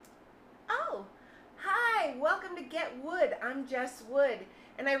Hi, welcome to Get Wood. I'm Jess Wood,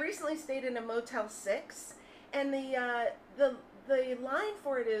 and I recently stayed in a Motel 6, and the line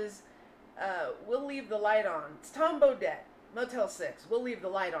for it is, "We'll leave the light on." It's Tom Bodett, Motel 6. We'll leave the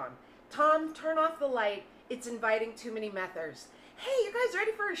light on. Tom, turn off the light. It's inviting too many methers. Hey, you guys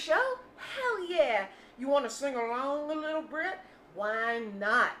ready for a show? Hell yeah! You want to sing along a little bit? Why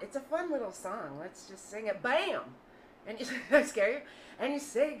not? It's a fun little song. Let's just sing it. Bam! And you I scare you? And you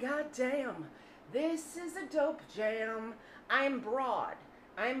say, God damn, this is a dope jam. I'm broad.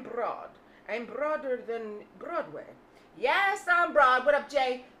 I'm broad. I'm broader than Broadway. Yes, I'm broad. What up,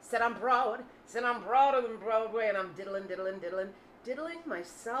 Jay? Said I'm broad. Said I'm broader than Broadway, and I'm diddling, diddling, diddling, diddling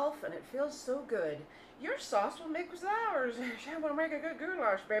myself, and it feels so good. Your sauce will make ours. I want to make a good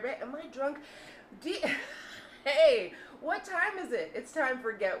goulash, baby. Am I drunk? Hey, what time is it? It's time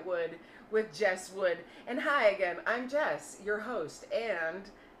for Get Wood with Jess Wood. And hi again, I'm Jess, your host,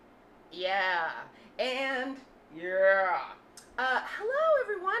 and yeah, hello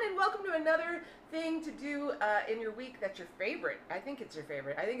everyone, and welcome to another thing to do in your week that's your favorite. I think it's your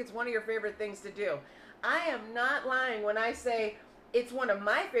favorite. I think it's one of your favorite things to do. I am not lying when I say it's one of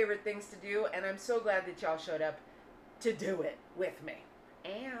my favorite things to do, and I'm so glad that y'all showed up to do it with me.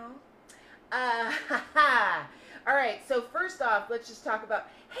 Ow. All right, so first off, let's just talk about,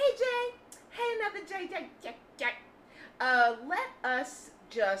 hey Jay, hey another Jay. Let us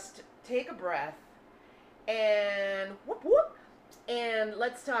just take a breath and whoop whoop, and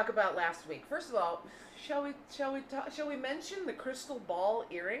let's talk about last week. First of all, shall we mention the crystal ball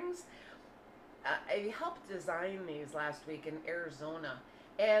earrings? I helped design these last week in Arizona,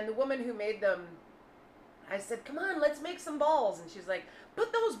 and the woman who made them, I said, come on, let's make some balls. And she's like,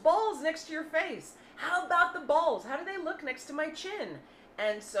 put those balls next to your face. How about the balls? How do they look next to my chin?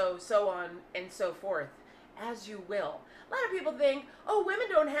 And so on and so forth, as you will. A lot of people think, oh, women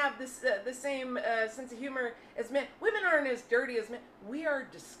don't have this the same sense of humor as men. Women aren't as dirty as men. We are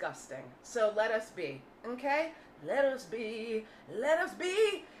disgusting. So let us be, okay? Let us be,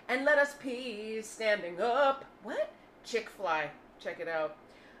 and let us pee standing up. What? Chick-fil-A. Check it out.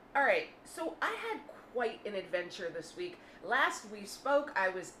 All right, so I had quite an adventure this week. Last we spoke, I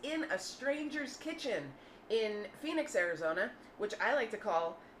was in a stranger's kitchen in Phoenix, Arizona, which I like to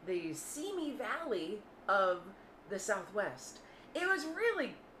call the Simi Valley of the Southwest. It was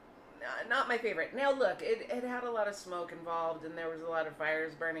really not my favorite. Now look, it had a lot of smoke involved, and there was a lot of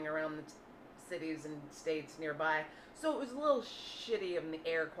fires burning around the cities and states nearby, so it was a little shitty in the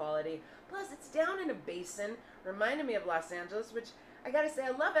air quality. Plus, it's down in a basin, reminded me of Los Angeles, which I gotta say,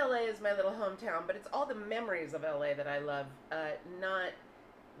 I love LA as my little hometown, but it's all the memories of LA that I love, not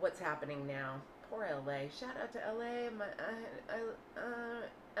what's happening now. Poor LA. Shout out to LA.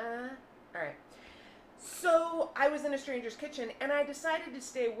 Alright. So, I was in a stranger's kitchen, and I decided to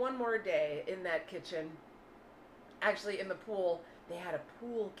stay one more day in that kitchen. Actually, in the pool. They had a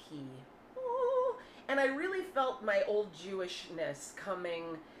pool key. Ooh. And I really felt my old Jewishness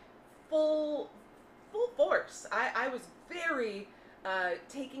coming full force. I was very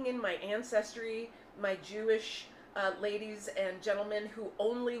taking in my ancestry, my Jewish ladies and gentlemen who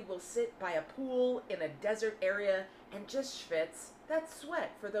only will sit by a pool in a desert area and just schwitz. That's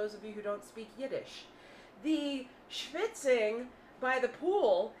sweat, for those of you who don't speak Yiddish. The schwitzing by the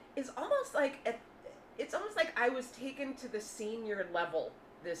pool is almost like it's almost like I was taken to the senior level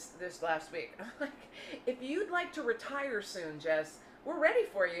this last week. Like, if you'd like to retire soon, Jess, we're ready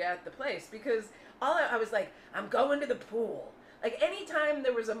for you at the place, because I was like, I'm going to the pool. Like, anytime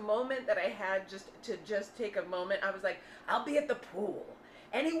there was a moment that I had just take a moment, I was like, I'll be at the pool.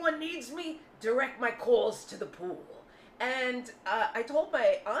 Anyone needs me, direct my calls to the pool. And I told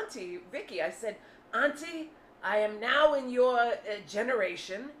my auntie, Vicky, I said, Auntie, I am now in your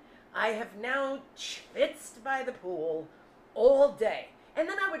generation. I have now schwitzed by the pool all day. And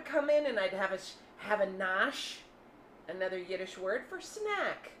then I would come in and I'd have a nosh, another Yiddish word for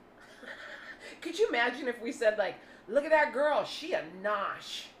snack. Could you imagine if we said, like, look at that girl, she a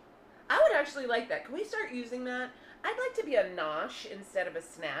nosh? I would actually like that. Can we start using that? I'd like to be a nosh instead of a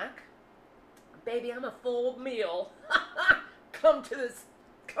snack. Baby, I'm a full meal. Come to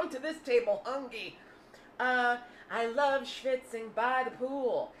this table hungry. I love schwitzing by the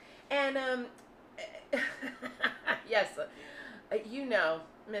pool. And yes, you know,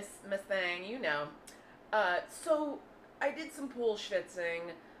 Miss Thang, you know. So I did some pool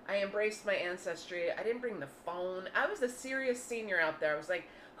schwitzing. I embraced my ancestry. I didn't bring the phone. I was a serious senior out there. I was like,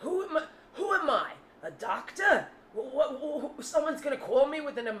 who am I? A doctor? Someone's gonna call me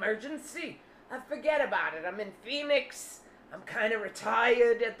with an emergency? Forget about it. I'm in Phoenix. I'm kind of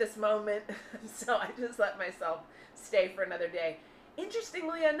retired at this moment. So I just let myself stay for another day.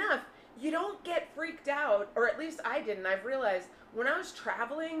 Interestingly enough, you don't get freaked out, or at least I didn't. I've realized when I was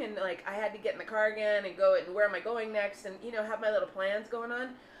traveling and like I had to get in the car again and go and where am I going next and have my little plans going on,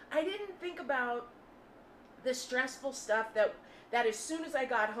 I didn't think about the stressful stuff that as soon as I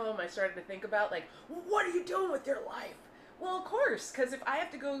got home I started to think about, like, what are you doing with your life? Well, of course, because if I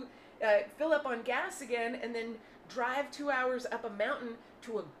have to go fill up on gas again and then drive 2 hours up a mountain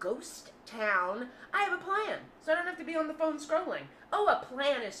to a ghost town, I have a plan. So I don't have to be on the phone scrolling. Oh, a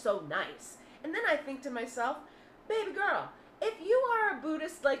plan is so nice. And then I think to myself, baby girl, if you are a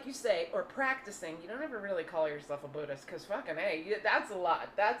Buddhist, like you say, or practicing, you don't ever really call yourself a Buddhist, because fucking hey, that's a lot.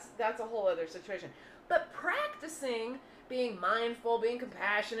 That's a whole other situation. But practicing being mindful, being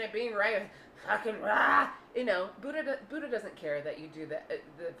compassionate, being right, fucking Buddha doesn't care that you do the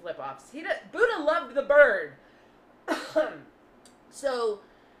flip offs. Buddha loved the bird. So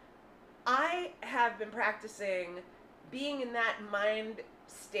I have been practicing being in that mind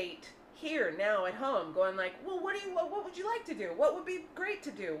state here now at home, going like, well, what would you like to do? What would be great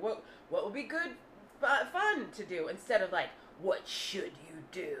to do? What would be good fun to do? Instead of like, what should you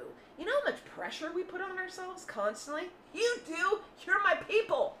do? You know how much pressure we put on ourselves constantly? You do. You're my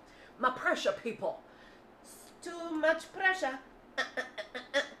people. My pressure people. Too much pressure.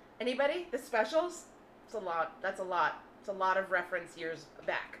 Anybody? The specials? It's a lot. That's a lot. It's a lot of reference years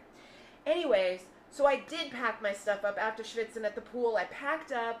back. Anyways, so I did pack my stuff up after schwitzing at the pool. I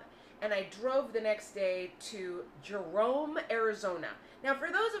packed up and I drove the next day to Jerome, Arizona. Now,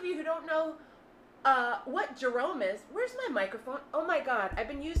 for those of you who don't know what Jerome is, where's my microphone? Oh my God, I've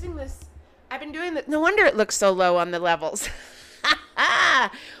been using this. I've been doing this. No wonder it looks so low on the levels.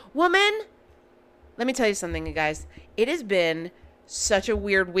 Woman, let me tell you something, you guys. It has been such a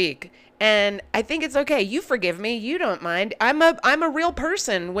weird week. And I think it's okay. You forgive me. You don't mind. I'm a real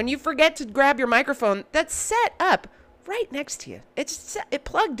person. When you forget to grab your microphone, that's set up right next to you. It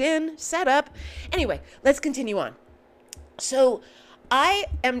plugged in, set up. Anyway, let's continue on. So I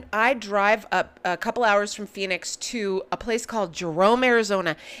drive up a couple hours from Phoenix to a place called Jerome,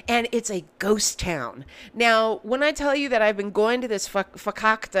 Arizona, and it's a ghost town. Now, when I tell you that I've been going to this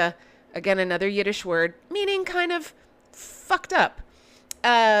fakakta, again, another Yiddish word, meaning kind of fucked up.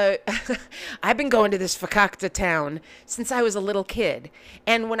 I've been going to this fakakta town since I was a little kid.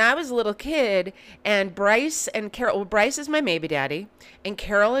 And when I was a little kid, and Bryce and Carol, well, Bryce is my maybe daddy, and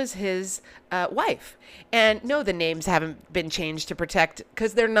Carol is his wife. And no, the names haven't been changed to protect,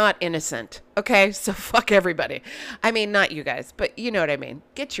 because they're not innocent. Okay, so fuck everybody. I mean, not you guys, but you know what I mean.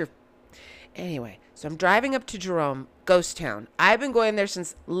 Anyway, so I'm driving up to Jerome, ghost town. I've been going there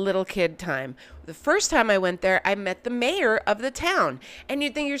since little kid time. The first time I went there, I met the mayor of the town. And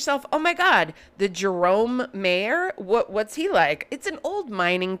you'd think to yourself, oh my God, the Jerome mayor? What's he like? It's an old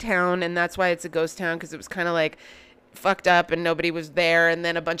mining town, and that's why it's a ghost town, because it was kind of like fucked up and nobody was there, and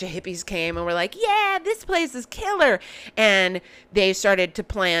then a bunch of hippies came and were like, yeah, this place is killer, and they started to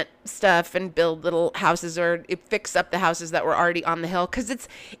plant stuff and build little houses, or fix up the houses that were already on the hill, because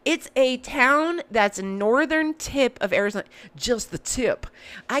it's a town that's a northern tip of Arizona, just the tip.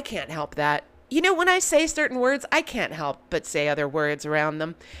 I can't help that. You know, when I say certain words, I can't help but say other words around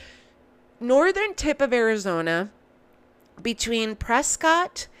them. Northern tip of Arizona, between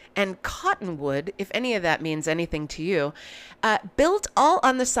Prescott and Cottonwood, if any of that means anything to you, built all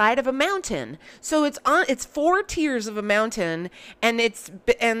on the side of a mountain. So it's 4 tiers of a mountain, and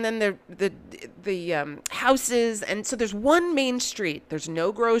then the houses, and so there's one main street. There's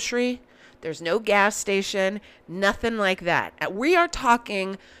no grocery, there's no gas station, nothing like that. We are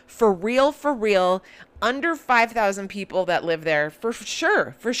talking for real, under 5,000 people that live there, for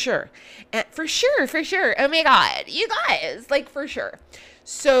sure. And for sure. Oh my God, you guys, like, for sure.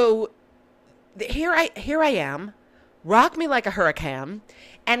 So here I am, rock me like a hurricane,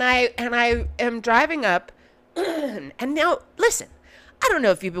 and I am driving up, and now listen, I don't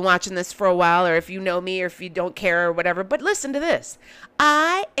know if you've been watching this for a while, or if you know me, or if you don't care or whatever, but listen to this.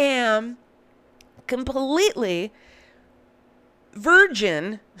 I am completely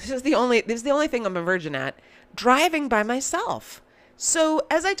virgin. This is the only thing I'm a virgin at, driving by myself. So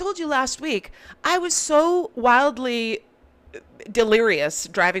as I told you last week, I was so wildly delirious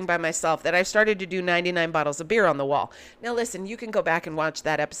driving by myself that I started to do 99 bottles of beer on the wall. Now listen, you can go back and watch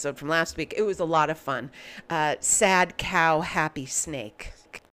that episode from last week. It was a lot of fun. Sad cow, happy snake.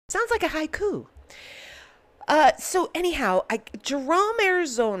 Sounds like a haiku. So anyhow, Jerome,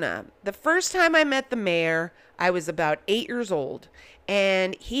 Arizona, the first time I met the mayor, I was about 8 years old,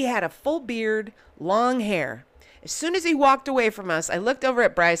 and he had a full beard, long hair. As soon as he walked away from us, I looked over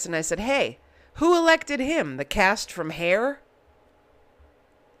at Bryce and I said, hey, who elected him? The cast from Hair?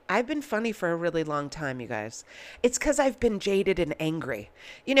 I've been funny for a really long time, you guys. It's because I've been jaded and angry.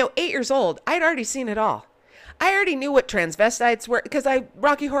 8 years old, I'd already seen it all. I already knew what transvestites were because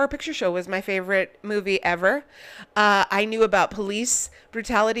Rocky Horror Picture Show was my favorite movie ever. I knew about police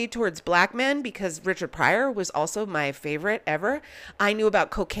brutality towards black men because Richard Pryor was also my favorite ever. I knew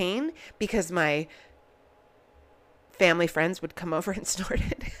about cocaine because my family friends would come over and snort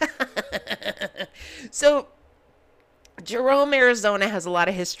it. So Jerome, Arizona has a lot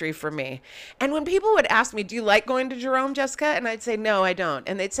of history for me. And when people would ask me, do you like going to Jerome, Jessica? And I'd say, no, I don't.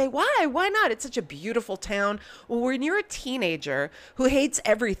 And they'd say, why? Why not? It's such a beautiful town. Well, when you're a teenager who hates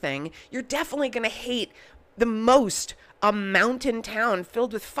everything, you're definitely going to hate the most a mountain town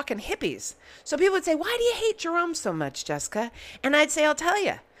filled with fucking hippies. So people would say, why do you hate Jerome so much, Jessica? And I'd say, I'll tell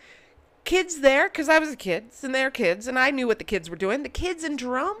you. Kids there, because I was a kid, and they're kids, and I knew what the kids were doing. The kids in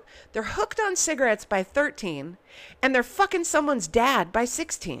Jerome, they're hooked on cigarettes by 13, and they're fucking someone's dad by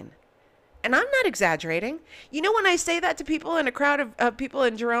 16. And I'm not exaggerating. When I say that to people in a crowd of people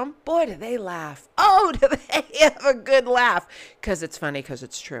in Jerome, boy, do they laugh. Oh, do they have a good laugh. Because it's funny, because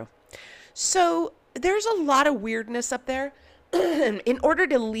it's true. So there's a lot of weirdness up there. In order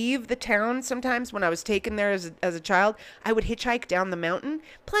to leave the town, sometimes when I was taken there as a child, I would hitchhike down the mountain.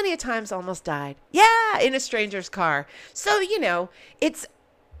 Plenty of times almost died. Yeah, in a stranger's car. So, it's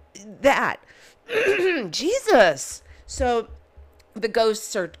that. Jesus. So the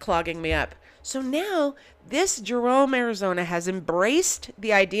ghosts are clogging me up. So now this Jerome, Arizona has embraced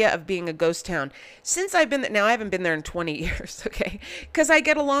the idea of being a ghost town. Since I've been there, now I haven't been there in 20 years, okay? Because I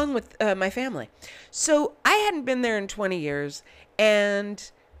get along with my family. So I hadn't been there in 20 years,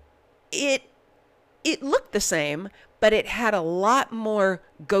 and it looked the same, but it had a lot more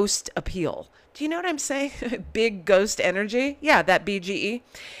ghost appeal. Do you know what I'm saying? Big ghost energy. Yeah, that BGE.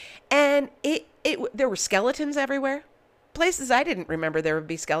 And there were skeletons everywhere. Places I didn't remember there would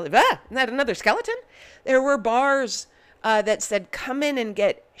be skeletons. Isn't that another skeleton? There were bars that said, come in and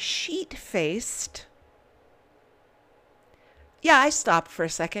get sheet-faced. Yeah, I stopped for a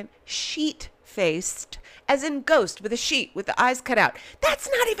second. Sheet-faced, as in ghost with a sheet with the eyes cut out. That's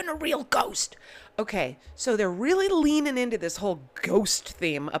not even a real ghost. Okay, so they're really leaning into this whole ghost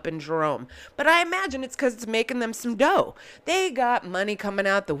theme up in Jerome. But I imagine it's because it's making them some dough. They got money coming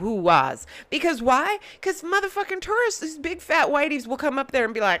out the woo-wahs. Because why? Because motherfucking tourists, these big fat whiteys will come up there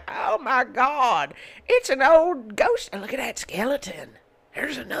and be like, oh my God, it's an old ghost. And look at that skeleton.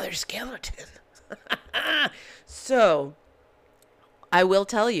 There's another skeleton. So, I will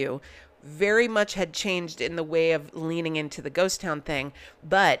tell you, very much had changed in the way of leaning into the ghost town thing,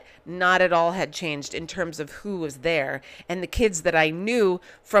 but not at all had changed in terms of who was there and the kids that I knew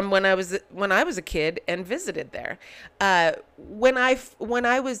from when I was a kid and visited there. When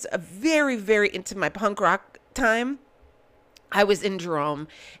I was very, very into my punk rock time, I was in Jerome,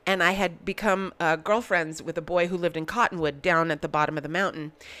 and I had become girlfriends with a boy who lived in Cottonwood down at the bottom of the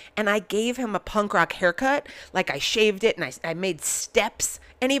mountain. And I gave him a punk rock haircut. Like, I shaved it, and I made steps.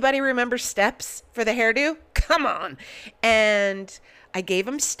 Anybody remember steps for the hairdo? Come on. And I gave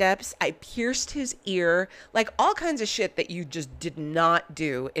him steps. I pierced his ear, like all kinds of shit that you just did not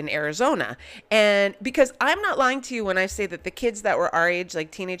do in Arizona. And because I'm not lying to you when I say that the kids that were our age,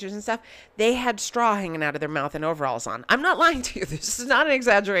 like teenagers and stuff, they had straw hanging out of their mouth and overalls on. I'm not lying to you. This is not an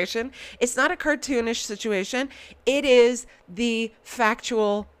exaggeration. It's not a cartoonish situation. It is the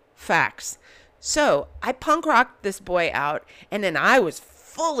factual facts. So I punk rocked this boy out, and then I was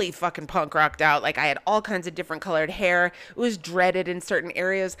fully fucking punk rocked out. Like, I had all kinds of different colored hair. It was dreaded in certain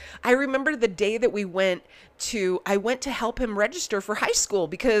areas. I remember the day that I went to help him register for high school,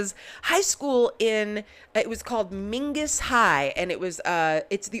 because high school it was called Mingus High, and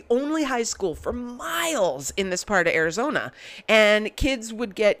it's the only high school for miles in this part of Arizona. And kids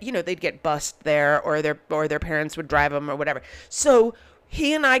would get, they'd get bused there, or their parents would drive them or whatever. So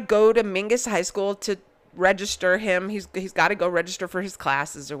he and I go to Mingus High School to register him. He's got to go register for his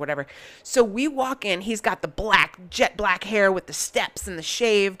classes or whatever. So we walk in. He's got the jet black hair with the steps and the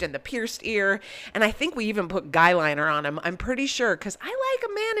shaved and the pierced ear. And I think we even put guy liner on him. I'm pretty sure, because I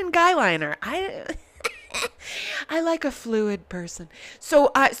like a man in guy liner. I like a fluid person. So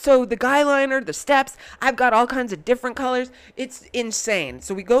the guy liner, the steps, I've got all kinds of different colors. It's insane.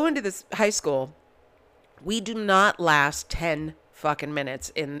 So we go into this high school. We do not last 10 fucking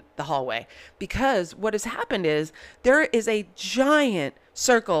minutes in the hallway, because what has happened is there is a giant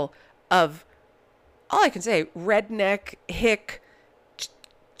circle of, all I can say, redneck, hick,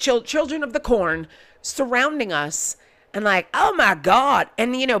 children of the corn surrounding us, and like, oh my God,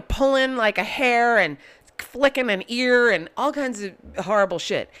 and pulling like a hair and flicking an ear and all kinds of horrible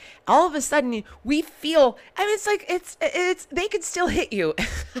shit. All of a sudden, we feel, I mean, it's like, they could still hit you.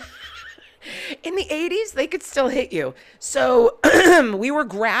 In the 80s, they could still hit you. So we were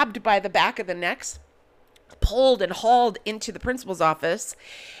grabbed by the back of the necks, pulled and hauled into the principal's office,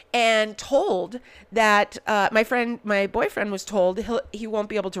 and told that my boyfriend was told he won't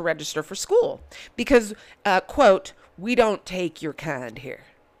be able to register for school because, quote, we don't take your kind here.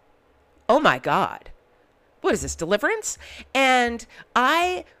 Oh my God. What is this, Deliverance? And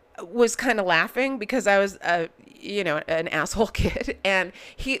I was kind of laughing because I was, an asshole kid. And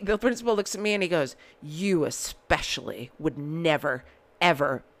the principal looks at me and he goes, you especially would never,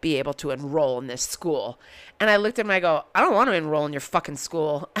 ever be able to enroll in this school. And I looked at him and I go, I don't want to enroll in your fucking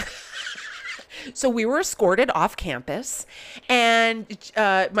school. So we were escorted off campus, and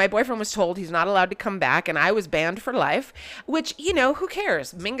my boyfriend was told he's not allowed to come back, and I was banned for life, which, who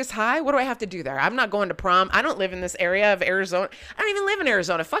cares? Mingus High, what do I have to do there? I'm not going to prom. I don't live in this area of Arizona. I don't even live in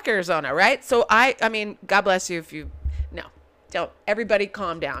Arizona. Fuck Arizona, right? So I mean, God bless you if you, no, don't. Everybody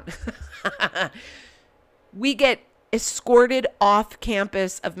calm down. We get escorted off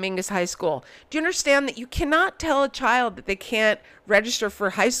campus of Mingus High School. Do you understand that you cannot tell a child that they can't register for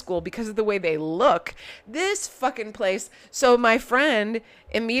high school because of the way they look? This fucking place. So my friend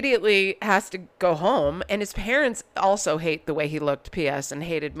immediately has to go home, and his parents also hate the way he looked, P.S., and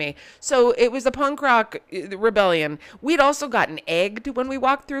hated me. So it was a punk rock rebellion. We'd also gotten egged when we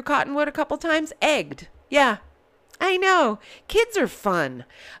walked through Cottonwood a couple times. Egged. Yeah. I know. Kids are fun.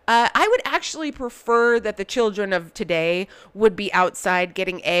 I would actually prefer that the children of today would be outside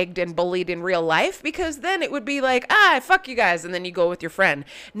getting egged and bullied in real life, because then it would be like, fuck you guys, and then you go with your friend.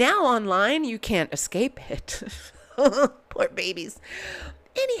 Now online, you can't escape it. Poor babies.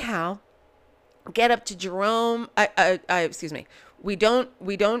 Anyhow, get up to Jerome. Excuse me. We don't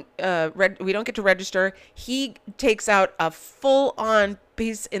get to register. He takes out a full-on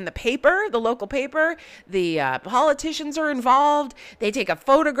piece in the paper, the local paper. The politicians are involved. They take a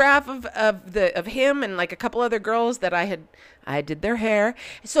photograph of him and like a couple other girls that I did their hair.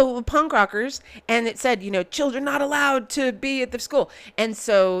 So punk rockers, and it said, children not allowed to be at the school. And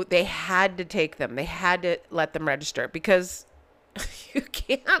so they had to take them. They had to let them register because you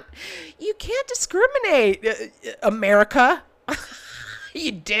can't discriminate, America.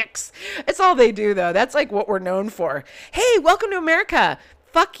 You dicks. That's all they do, though. That's like what we're known for. Hey, welcome to America.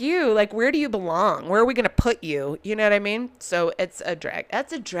 Fuck you. Like, where do you belong? Where are we going to put you? You know what I mean? So it's a drag.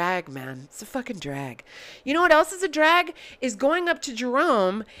 That's a drag, man. It's a fucking drag. You know what else is a drag? Is going up to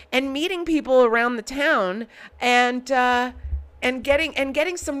Jerome and meeting people around the town and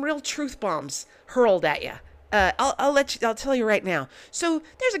getting some real truth bombs hurled at you. I'll tell you right now. So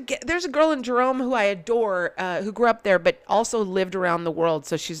there's a girl in Jerome who I adore, who grew up there, but also lived around the world.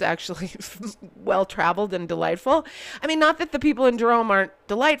 So she's actually well-traveled and delightful. I mean, not that the people in Jerome aren't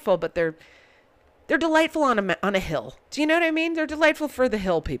delightful, but they're delightful on a hill. Do you know what I mean? They're delightful for the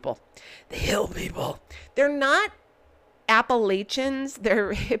hill people. The hill people. They're not Appalachians.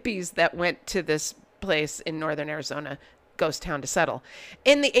 They're hippies that went to this place in northern Arizona, ghost town, to settle.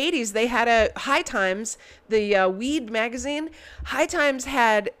 In the 80s, they had a High Times, the weed magazine. High Times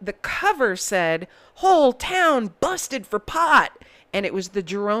had the cover said, "Whole town busted for pot." And it was the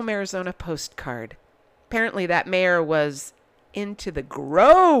Jerome, Arizona postcard. Apparently that mayor was into the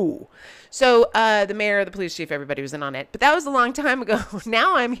grow. So the mayor, the police chief, everybody was in on it. But that was a long time ago.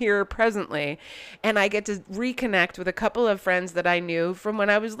 Now I'm here presently, and I get to reconnect with a couple of friends that I knew from when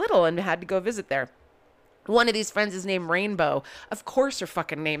I was little and had to go visit there. One of these friends is named Rainbow. Of course her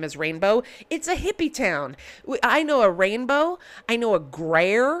fucking name is Rainbow. It's a hippie town. I know a Rainbow. I know a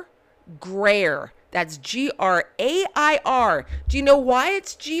Grayer. Grayer. That's Grair. Do you know why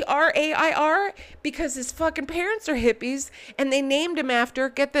it's Grair? Because his fucking parents are hippies, and they named him after,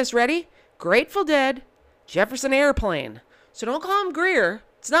 get this, ready? Grateful Dead, Jefferson Airplane. So don't call him Greer.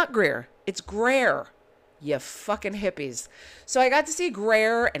 It's not Greer. It's Grayer. You fucking hippies. So I got to see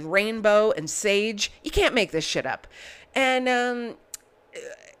Grayer and Rainbow and Sage. You can't make this shit up. And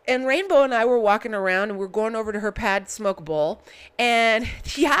Rainbow and I were walking around, and we're going over to her pad, Smoke a Bowl. And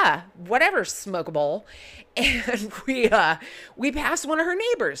yeah, whatever, Smoke a Bowl. And we passed one of her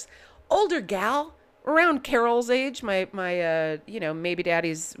neighbors, older gal, around Carol's age, my maybe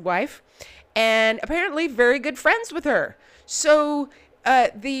daddy's wife, and apparently very good friends with her. So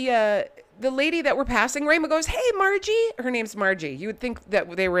the lady that we're passing, Rainbow goes, "Hey, Margie." Her name's Margie. You would think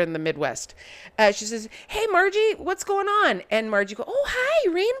that they were in the Midwest. She says, "Hey, Margie, what's going on?" And Margie goes, "Oh, hi,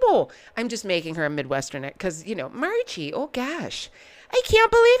 Rainbow." I'm just making her a Midwesterner because, Margie, oh gosh. I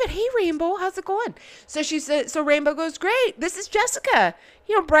can't believe it. "Hey, Rainbow, how's it going?" So Rainbow goes, "Great. This is Jessica.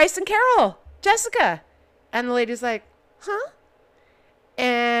 Bryce and Carol. Jessica. And the lady's like, huh?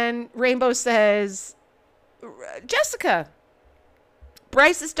 And Rainbow says, Jessica,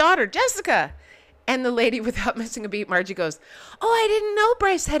 Bryce's daughter, Jessica. And the lady, without missing a beat, Margie goes, oh, I didn't know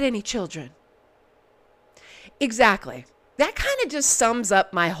Bryce had any children. Exactly. That kind of just sums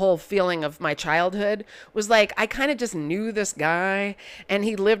up my whole feeling of my childhood. Was like, I kind of just knew this guy and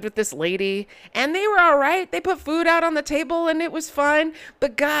he lived with this lady and they were all right. They put food out on the table and it was fine.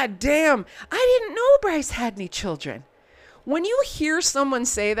 But god damn, I didn't know Bryce had any children. When you hear someone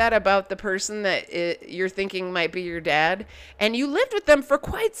say that about the person that you're thinking might be your dad, and you lived with them for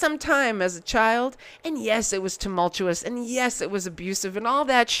quite some time as a child, and yes, it was tumultuous, and yes, it was abusive and all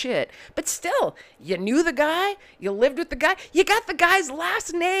that shit, but still, you knew the guy, you lived with the guy, you got the guy's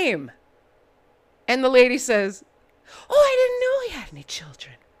last name. And the lady says, oh, I didn't know he had any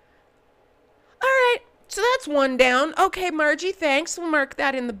children. All right. So that's one down. Okay, Margie, thanks. We'll mark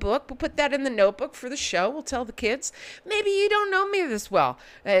that in the book. We'll put that in the notebook for the show. We'll tell the kids. Maybe you don't know me this well.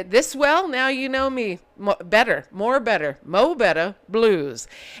 Now you know me better, more better, mo better, blues.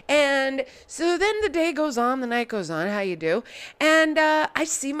 And so then the day goes on, the night goes on. How you do? And I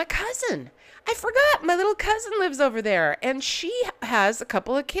see my cousin. I forgot my little cousin lives over there and she has a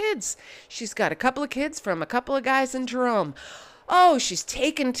couple of kids. She's got a couple of kids from a couple of guys in Jerome. Oh, she's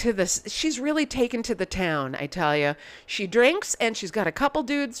really taken to the town, I tell you. She drinks and she's got a couple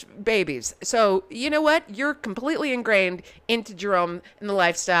dudes' babies. So, you know what? You're completely ingrained into Jerome and the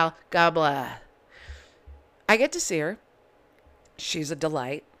lifestyle. God bless. I get to see her. She's a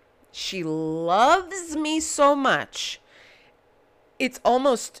delight. She loves me so much. It's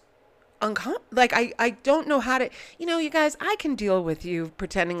almost I don't know how to, you guys, I can deal with you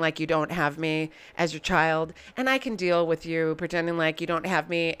pretending like you don't have me as your child, and I can deal with you pretending like you don't have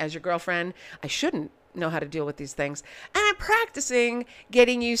me as your girlfriend. I shouldn't know how to deal with these things. And I'm practicing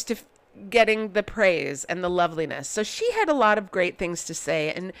getting used to getting the praise and the loveliness. So she had a lot of great things to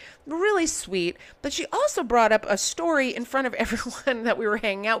say and really sweet, but she also brought up a story in front of everyone that we were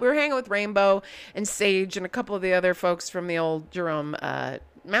hanging out. We were hanging out with Rainbow and Sage and a couple of the other folks from the old Jerome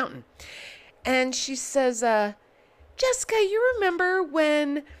mountain. And she says, Jessica, you remember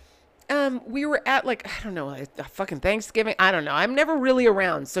when we were at I don't know, a fucking Thanksgiving? I don't know. I'm never really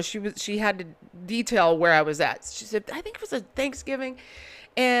around. So she had to detail where I was at. She said, I think it was a Thanksgiving.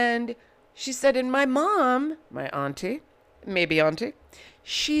 And she said, and my mom, my auntie,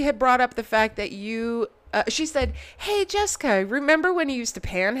 she had brought up the fact that she said, hey, Jessica, remember when you used to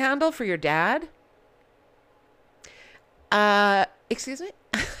panhandle for your dad? Excuse me?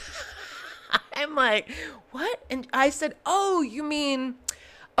 I'm like, what? And I said, oh, you mean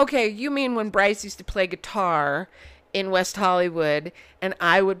when Bryce used to play guitar in West Hollywood and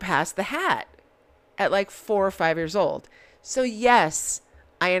I would pass the hat at 4 or 5 years old. So yes,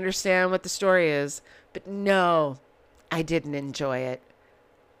 I understand what the story is, but no, I didn't enjoy it.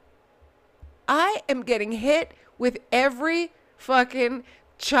 I am getting hit with every fucking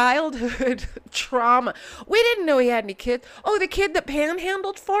childhood trauma. We didn't know he had any kids. Oh, the kid that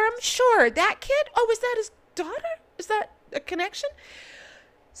panhandled for him? Sure, that kid? Oh, is that his daughter? Is that a connection?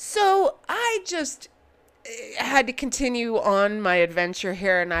 So I just had to continue on my adventure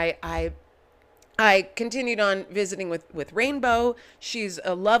here, and I continued on visiting with Rainbow. She's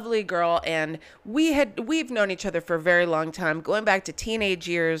a lovely girl, and we've known each other for a very long time, going back to teenage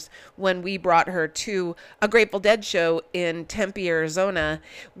years when we brought her to a Grateful Dead show in Tempe, Arizona,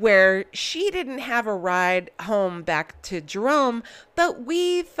 where she didn't have a ride home back to Jerome, but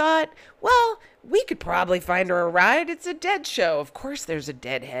we thought, well, we could probably find her a ride. It's a Dead show. Of course, there's a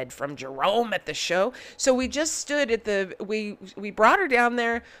Deadhead from Jerome at the show. So we just stood at we brought her down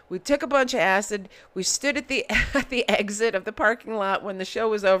there. We took a bunch of acid. We stood at the exit of the parking lot when the show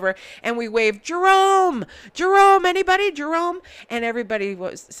was over, and we waved, Jerome, Jerome, anybody, Jerome? And everybody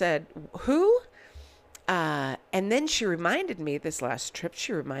said, who? And then she reminded me, this last trip,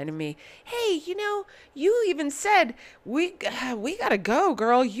 hey, you even said, we gotta go,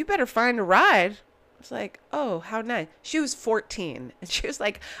 girl. You better find a ride. I was like, oh, how nice. She was 14. And she was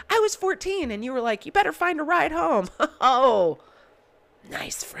like, I was 14. And you were like, you better find a ride home. Oh,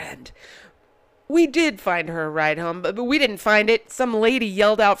 nice friend. We did find her a ride home, but we didn't find it. Some lady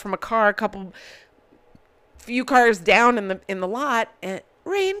yelled out from a car, few cars down in the lot, and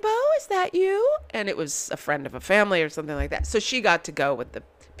Rainbow, is that you? And it was a friend of a family or something like that. So she got to go with the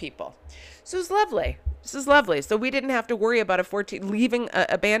people. So it was lovely. This is lovely. So we didn't have to worry about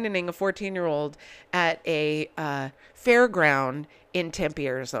abandoning a 14-year-old at a fairground in Tempe,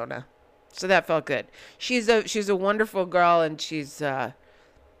 Arizona. So that felt good. She's a wonderful girl, and she's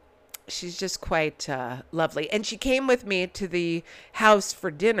she's just quite lovely. And she came with me to the house for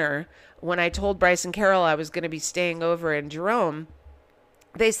dinner when I told Bryce and Carol I was going to be staying over in Jerome.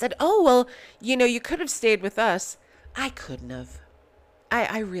 They said, oh, well, you could have stayed with us. I couldn't have.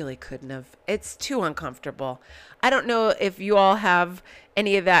 I really couldn't have. It's too uncomfortable. I don't know if you all have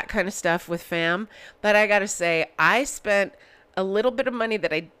any of that kind of stuff with fam, but I got to say, I spent a little bit of money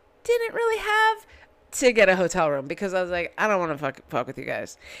that I didn't really have to get a hotel room because I was like, I don't want to fuck with you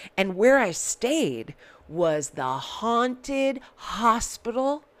guys. And where I stayed was the haunted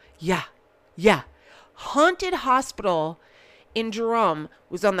hospital. Yeah. Haunted hospital in Jerome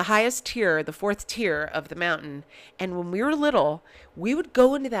was on the highest tier, the 4th tier of the mountain. And when we were little, we would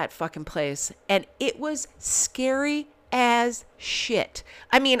go into that fucking place and it was scary as shit.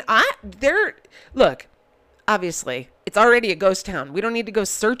 I mean, look, obviously it's already a ghost town. We don't need to go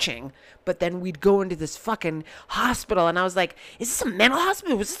searching, but then we'd go into this fucking hospital and I was like, is this a mental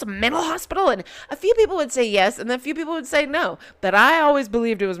hospital? Was this a mental hospital? And a few people would say yes. And then a few people would say no, but I always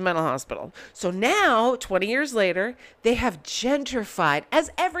believed it was a mental hospital. So now 20 years later, they have gentrified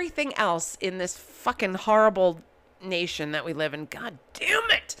as everything else in this fucking horrible nation that we live in. God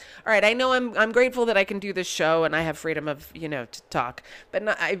damn it. All right. I know I'm grateful that I can do this show and I have freedom of, to talk, but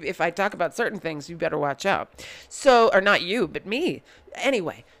if I talk about certain things, you better watch out. So, or not you, but me.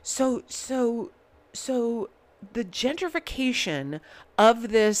 Anyway, so the gentrification of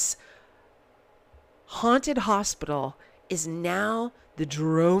this haunted hospital is now the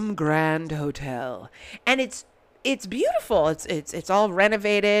Jerome Grand Hotel. And it's beautiful. It's all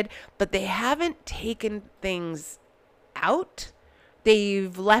renovated, but they haven't taken things out.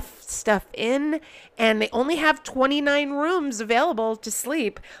 They've left stuff in and they only have 29 rooms available to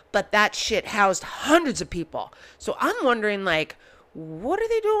sleep, but that shit housed hundreds of people. So I'm wondering, like, what are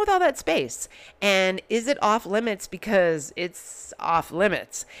they doing with all that space? And is it off limits because it's off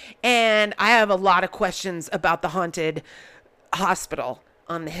limits? And I have a lot of questions about the haunted hospital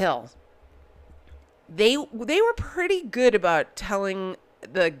on the hill. They were pretty good about telling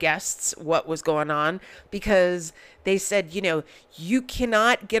the guests what was going on because they said, you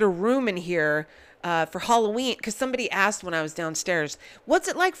cannot get a room in here for Halloween. Because somebody asked when I was downstairs, what's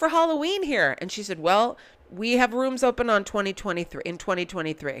it like for Halloween here? And she said, well, we have rooms open in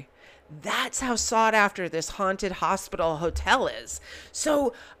 2023. That's how sought after this haunted hospital hotel is.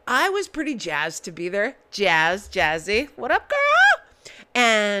 So I was pretty jazzed to be there. Jazzy. What up, girl?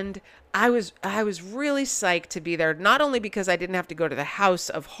 And I was really psyched to be there, not only because I didn't have to go to the House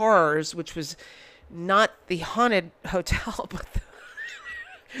of Horrors, which was not the haunted hotel, but the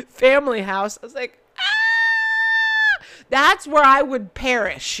family house. I was like, that's where I would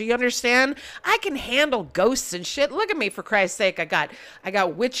perish. You understand? I can handle ghosts and shit. Look at me, for Christ's sake. I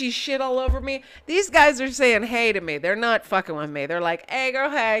got witchy shit all over me. These guys are saying hey to me. They're not fucking with me. They're like, hey, girl,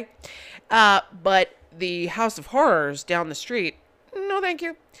 hey. But the House of Horrors down the street, no, thank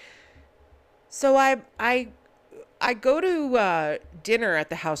you. So I go to dinner at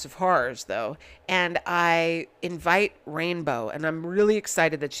the House of Horrors, though, and I invite Rainbow, and I'm really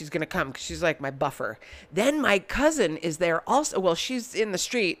excited that she's going to come because she's like my buffer. Then my cousin is there also. Well, she's in the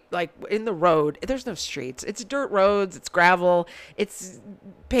street, like in the road. There's no streets. It's dirt roads. It's gravel. It's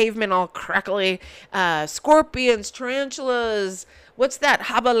pavement all crackly. Scorpions, tarantulas. What's that?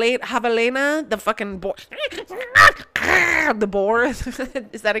 Javelina? The fucking boar. The boar.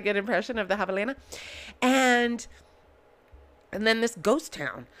 Is that a good impression of the javelina? And then this ghost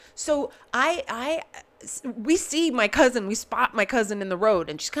town. So we see my cousin, we spot my cousin in the road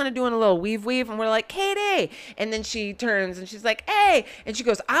and she's kind of doing a little weave and we're like, Katie. And then she turns and she's like, hey. And she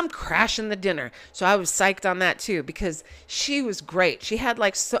goes, I'm crashing the dinner. So I was psyched on that too, because she was great. She had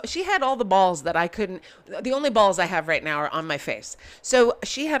she had all the balls that I couldn't, the only balls I have right now are on my face. So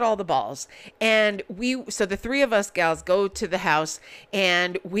she had all the balls. And so the three of us gals go to the house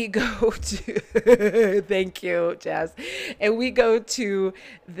and we go to, thank you, Jazz. And we go to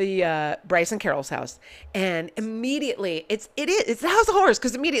the Bryce and Carol's house. And immediately it's the House of Horrors,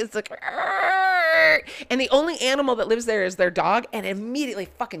 because immediately it's like, argh! And the only animal that lives there is their dog, and immediately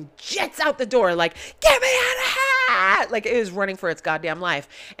fucking jets out the door like, get me out of here! Like it is running for its goddamn life.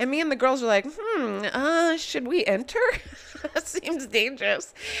 And me and the girls are like, should we enter? That seems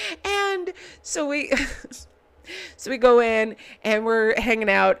dangerous. And so we go in and we're hanging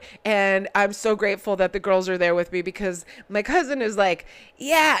out, and I'm so grateful that the girls are there with me, because my cousin is like,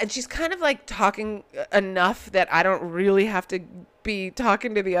 yeah, and she's kind of like talking enough that I don't really have to be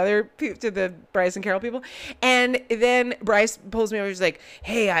talking to the other people, to the Bryce and Carol people. And then Bryce pulls me over. He's like,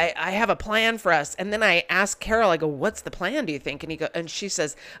 hey, I have a plan for us. And then I ask Carol, I go, what's the plan, do you think? And she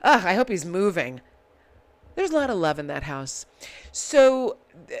says, I hope he's moving. There's a lot of love in that house. So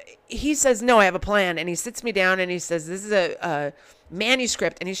he says, no, I have a plan. And he sits me down and he says, this is a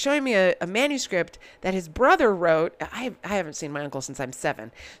manuscript. And he's showing me a manuscript that his brother wrote. I haven't seen my uncle since I'm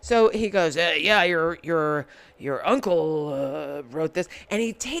 7. So he goes, yeah, your uncle wrote this. And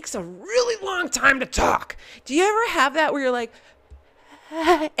he takes a really long time to talk. Do you ever have that where you're like,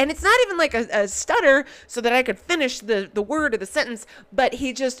 and it's not even like a stutter so that I could finish the word or the sentence, but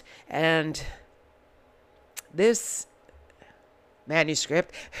he just, and this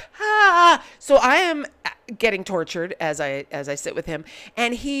manuscript, so I am getting tortured as I sit with him,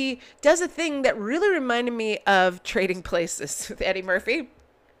 and he does a thing that really reminded me of Trading Places with Eddie Murphy,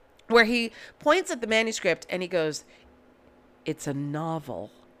 where he points at the manuscript and he goes, it's a novel,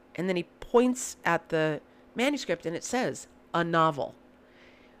 and then he points at the manuscript and it says a novel.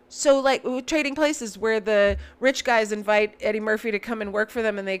 So like with Trading Places, where the rich guys invite Eddie Murphy to come and work for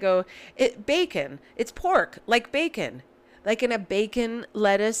them, and they go, bacon, it's pork, like bacon, like in a bacon,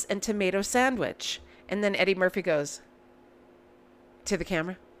 lettuce, and tomato sandwich. And then Eddie Murphy goes to the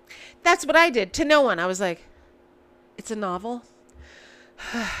camera. That's what I did to no one. I was like, it's a novel.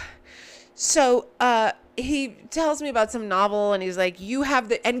 So he tells me about some novel, and he's like, you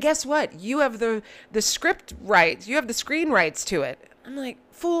have and guess what? You have the script rights. You have the screen rights to it. I'm like,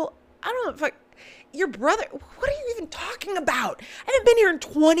 fool, I don't know if your brother, what are you even talking about? I haven't been here in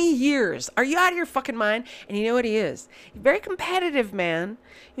 20 years. Are you out of your fucking mind? And you know what he is? He's a very competitive man.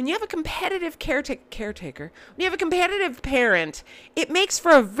 When you have a competitive caretaker, when you have a competitive parent, it makes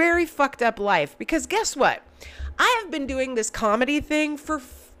for a very fucked up life. Because guess what? I have been doing this comedy thing for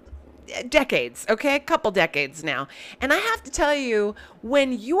decades, okay? A couple decades now. And I have to tell you,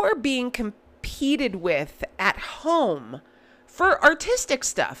 when you're being competed with at home for artistic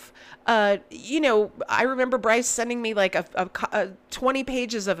stuff, you know, I remember Bryce sending me like a 20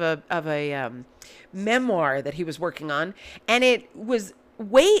 pages of a memoir that he was working on, and it was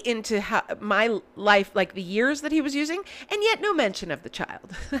way into my life, like the years that he was using, and yet no mention of the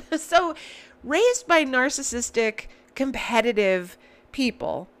child. So raised by narcissistic, competitive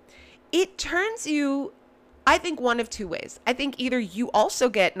people, it turns you, I think, one of two ways. I think either you also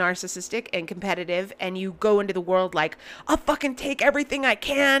get narcissistic and competitive and you go into the world like, I'll fucking take everything I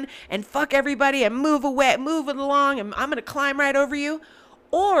can and fuck everybody and move it along, and I'm going to climb right over you.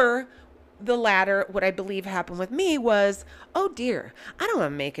 Or the latter, what I believe happened with me was, oh dear, I don't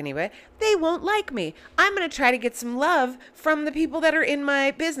want to make any way. They won't like me. I'm going to try to get some love from the people that are in my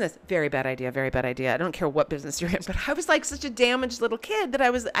business. Very bad idea. Very bad idea. I don't care what business you're in, but I was like such a damaged little kid that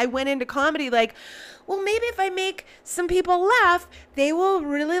I went into comedy like, well, maybe if I make some people laugh, they will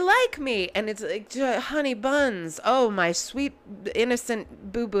really like me. And it's like, honey buns. Oh, my sweet,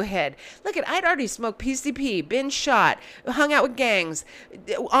 innocent boo-boo head. Look I'd already smoked PCP, been shot, hung out with gangs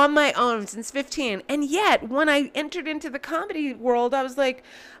on my own since 15. And yet, when I entered into the comedy world, I was like,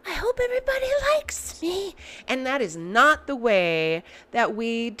 I hope everybody likes me. And that is not the way that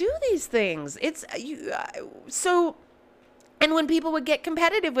we do these things. And when people would get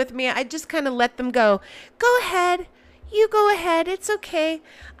competitive with me, I just kind of let them go. Go ahead. You go ahead. It's okay.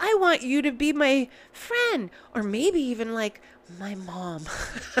 I want you to be my friend. Or maybe even like my mom.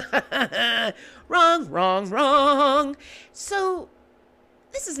 Wrong. So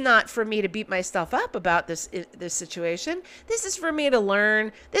this is not for me to beat myself up about this situation. This is for me to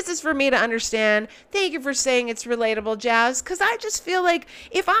learn. This is for me to understand. Thank you for saying it's relatable, Jazz, because I just feel like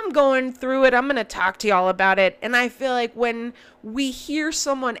if I'm going through it, I'm going to talk to y'all about it. And I feel like when we hear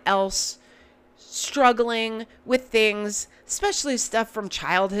someone else struggling with things, especially stuff from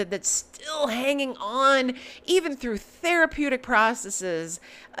childhood that's still hanging on, even through therapeutic processes,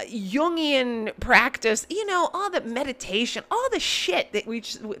 Jungian practice, you know, all the meditation, all the shit that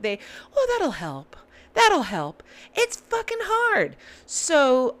that'll help. That'll help. It's fucking hard.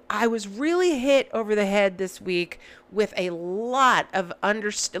 So I was really hit over the head this week with a lot of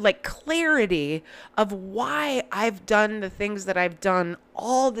clarity of why I've done the things that I've done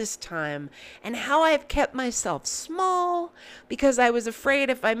all this time and how I've kept myself small because I was afraid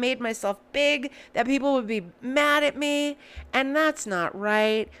if I made myself big that people would be mad at me, and that's not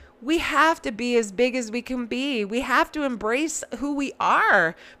right. We have to be as big as we can be. We have to embrace who we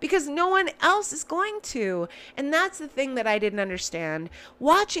are because no one else is going to. And that's the thing that I didn't understand.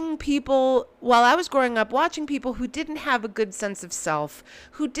 Watching people, while I was growing up, watching people who didn't have a good sense of self,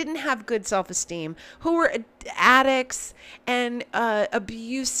 who didn't have good self-esteem, who were addicts and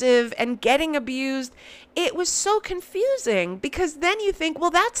abusive and getting abused, it was so confusing because then you think,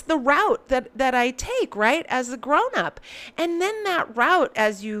 well, that's the route that I take, right, as a grown-up. And then that route,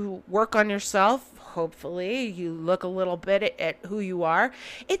 as you work on yourself, hopefully you look a little bit at who you are,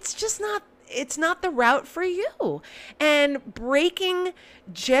 it's just not, it's not the route for you. And breaking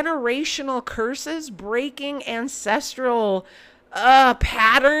generational curses, breaking ancestral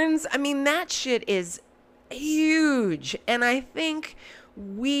patterns, I mean, that shit is huge. And I think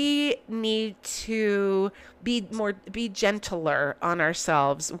we need to be gentler on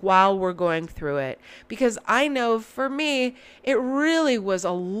ourselves while we're going through it, because I know for me it really was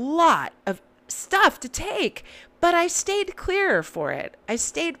a lot of stuff to take, but I stayed clear for it. I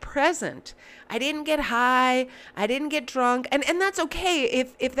stayed present. I didn't get high. I didn't get drunk. And that's okay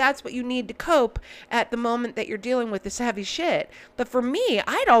if that's what you need to cope at the moment that you're dealing with this heavy shit. But for me,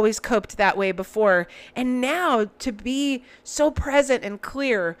 I'd always coped that way before. And now to be so present and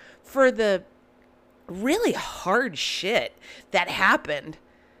clear for the really hard shit that happened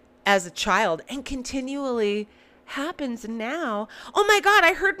as a child and continually happens now. Oh my God,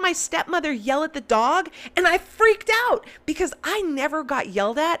 I heard my stepmother yell at the dog and I freaked out because I never got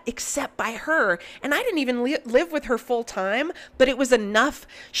yelled at except by her. And I didn't even live with her full time, but it was enough.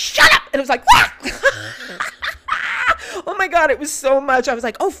 Shut up! And it was like, oh my God, it was so much. I was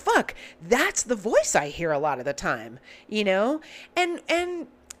like, oh fuck, that's the voice I hear a lot of the time, you know? And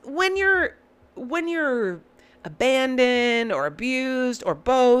when you're abandoned or abused or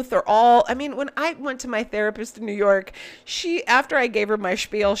both or all. I mean, when I went to my therapist in New York, after I gave her my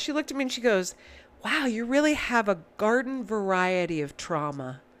spiel, she looked at me and she goes, wow, you really have a garden variety of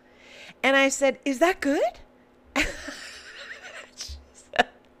trauma. And I said, is that good?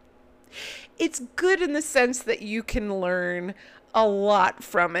 It's good in the sense that you can learn a lot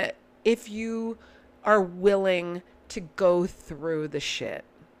from it if you are willing to go through the shit,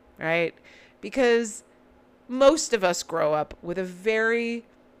 right? Because most of us grow up with a very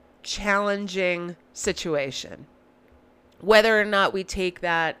challenging situation. Whether or not we take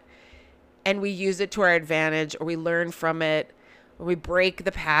that and we use it to our advantage, or we learn from it, or we break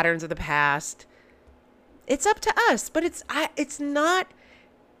the patterns of the past, it's up to us. But it's not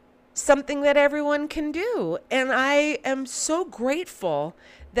something that everyone can do. And I am so grateful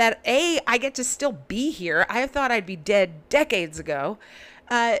that I get to still be here. I thought I'd be dead decades ago.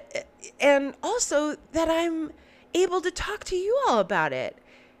 And also that I'm able to talk to you all about it.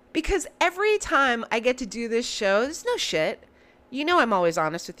 Because every time I get to do this show, there's no shit. You know I'm always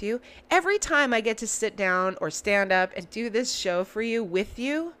honest with you. Every time I get to sit down or stand up and do this show for you, with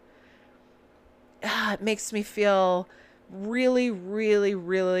you, it makes me feel really, really,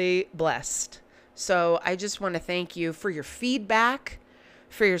 really blessed. So I just want to thank you for your feedback,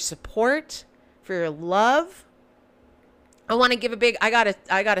 for your support, for your love. I want to give a big, I got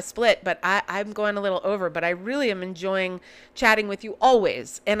to split, but I'm going a little over, but I really am enjoying chatting with you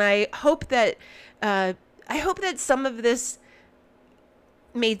always. And I hope that some of this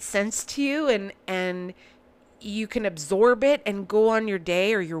made sense to you, and you can absorb it and go on your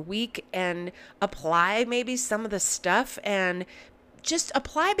day or your week and apply maybe some of the stuff, and just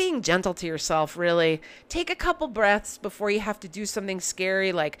apply being gentle to yourself, really. Take a couple breaths before you have to do something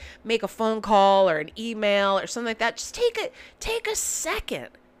scary, like make a phone call or an email or something like that. Just take a second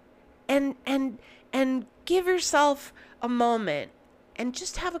and give yourself a moment and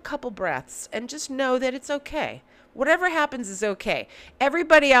just have a couple breaths and just know that it's okay. Whatever happens is okay.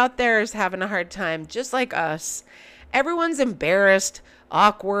 Everybody out there is having a hard time, just like us. Everyone's embarrassed,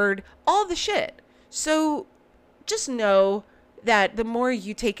 awkward, all the shit. So just know that the more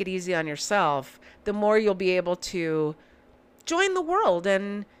you take it easy on yourself, the more you'll be able to join the world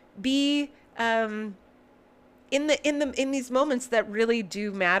and be in these moments that really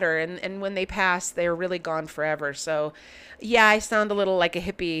do matter. And when they pass, they're really gone forever. So yeah, I sound a little like a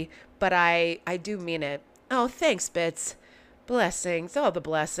hippie, but I do mean it. Oh, thanks, Bits. Blessings, all the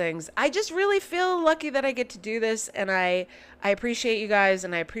blessings. I just really feel lucky that I get to do this, and I appreciate you guys,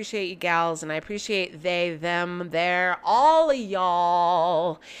 and I appreciate you gals, and I appreciate they, them, their, all of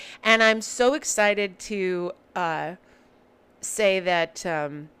y'all. And I'm so excited to say that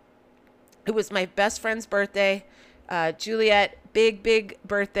it was my best friend's birthday. Juliet, big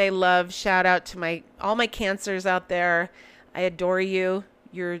birthday love. Shout out to all my cancers out there. I adore you.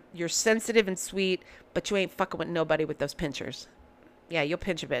 You're sensitive and sweet, but you ain't fucking with nobody with those pinchers. Yeah, you'll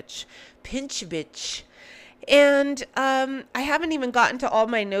pinch a bitch. Pinch a bitch. And I haven't even gotten to all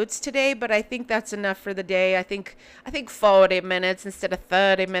my notes today, but I think that's enough for the day. I think 40 minutes instead of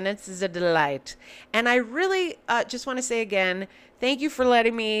 30 minutes is a delight. And I really just want to say again, thank you for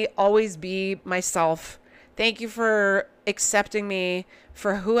letting me always be myself. Thank you for accepting me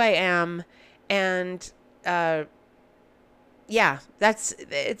for who I am. And yeah,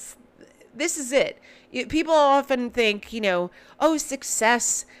 this is it. People often think, oh,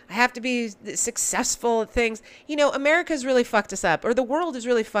 success. I have to be successful at things. America's really fucked us up, or the world has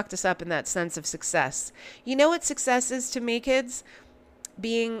really fucked us up in that sense of success. You know what success is to me, kids?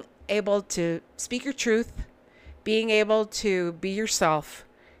 Being able to speak your truth, being able to be yourself,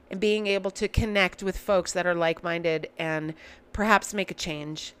 and being able to connect with folks that are like-minded and perhaps make a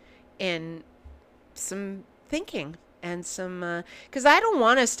change in some thinking and some, because I don't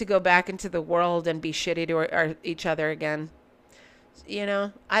want us to go back into the world and be shitty to each other again.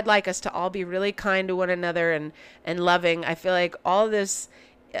 I'd like us to all be really kind to one another and loving. I feel like all this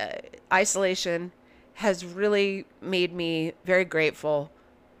isolation has really made me very grateful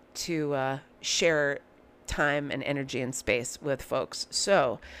to share time and energy and space with folks.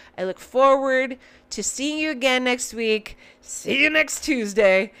 So I look forward to seeing you again next week. See you next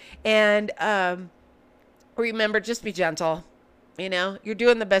Tuesday. And remember, just be gentle. You're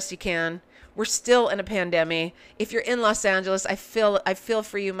doing the best you can. We're still in a pandemic. If you're in Los Angeles, I feel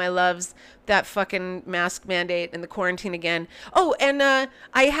for you, my loves. That fucking mask mandate and the quarantine again. Oh, and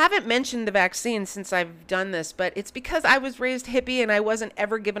I haven't mentioned the vaccine since I've done this, but it's because I was raised hippie and I wasn't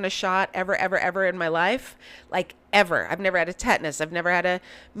ever given a shot ever in my life. Like, ever. I've never had a tetanus. I've never had a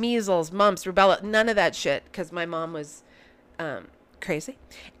measles, mumps, rubella, none of that shit, because my mom was crazy.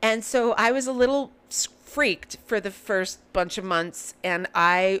 And so I was a little freaked for the first bunch of months, and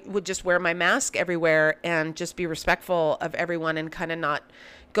I would just wear my mask everywhere and just be respectful of everyone and kind of not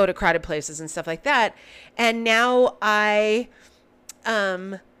go to crowded places and stuff like that. And now I'm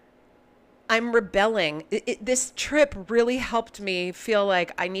rebelling. This trip really helped me feel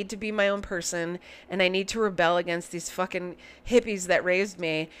like I need to be my own person and I need to rebel against these fucking hippies that raised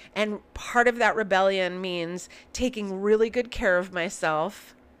me. And part of that rebellion means taking really good care of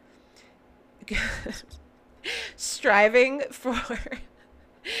myself, striving for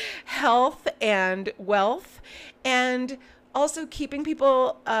health and wealth, and also keeping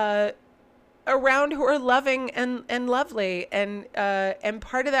people around who are loving and lovely. And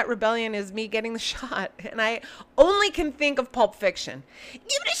part of that rebellion is me getting the shot. And I only can think of Pulp Fiction. Give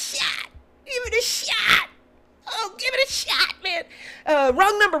it a shot. Give it a shot. Oh, give it a shot, man.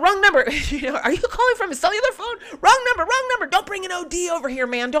 Wrong number. Are you calling from a cellular phone? Wrong number. Don't bring an OD over here,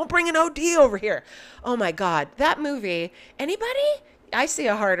 man. Don't bring an OD over here. Oh my God. That movie. Anybody? I see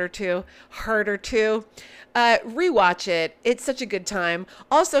a heart or two. Rewatch it. It's such a good time.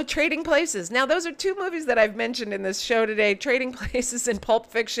 Also, Trading Places. Now, those are two movies that I've mentioned in this show today. Trading Places and Pulp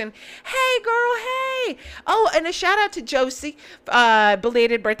Fiction. Hey, girl, hey. Oh, and a shout out to Josie.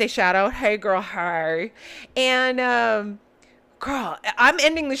 Belated birthday shout out. Hey, girl, hey. And, girl, I'm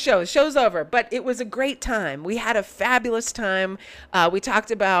ending the show. The show's over. But it was a great time. We had a fabulous time. We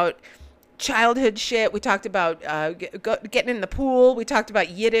talked about childhood shit. We talked about getting in the pool. We talked about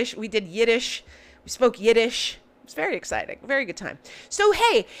Yiddish. We did Yiddish. We spoke Yiddish. It was very exciting. Very good time. So,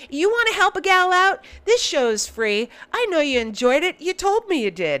 hey, you want to help a gal out? This show's free. I know you enjoyed it. You told me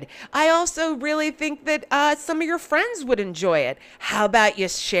you did. I also really think that some of your friends would enjoy it. How about you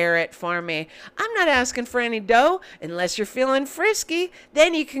share it for me? I'm not asking for any dough unless you're feeling frisky.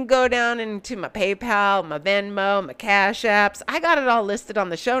 Then you can go down into my PayPal, my Venmo, my Cash Apps. I got it all listed on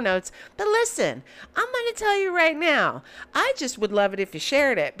the show notes. But listen, I'm going to tell you right now, I just would love it if you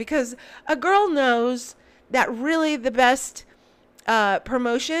shared it, because a girl knows that really the best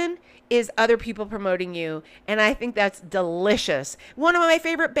promotion is other people promoting you. And I think that's delicious. One of my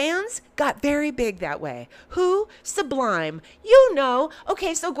favorite bands got very big that way. Who? Sublime. You know.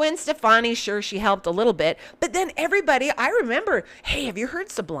 Okay, so Gwen Stefani, sure, she helped a little bit. But then everybody, I remember, hey, have you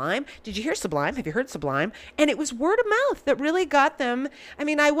heard Sublime? Did you hear Sublime? Have you heard Sublime? And it was word of mouth that really got them. I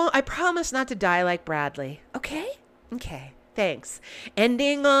mean, I promise not to die like Bradley. Okay? Okay. Thanks.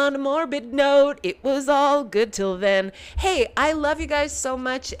 Ending on a morbid note. It was all good till then. Hey, I love you guys so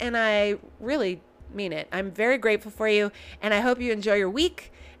much, and I really mean it. I'm very grateful for you, and I hope you enjoy your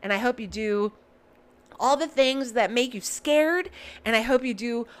week, and I hope you do all the things that make you scared, and I hope you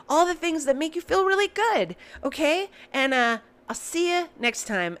do all the things that make you feel really good, okay? And I'll see you next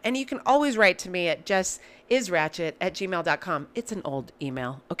time, and you can always write to me at jessisratchet@gmail.com. It's an old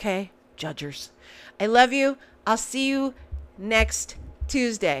email, okay? Judgers. I love you. I'll see you next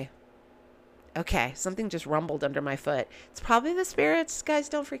Tuesday. Okay, something just rumbled under my foot. It's probably the spirits. Guys,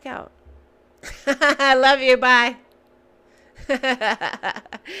 don't freak out. I love you. Bye.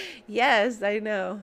 Yes, I know.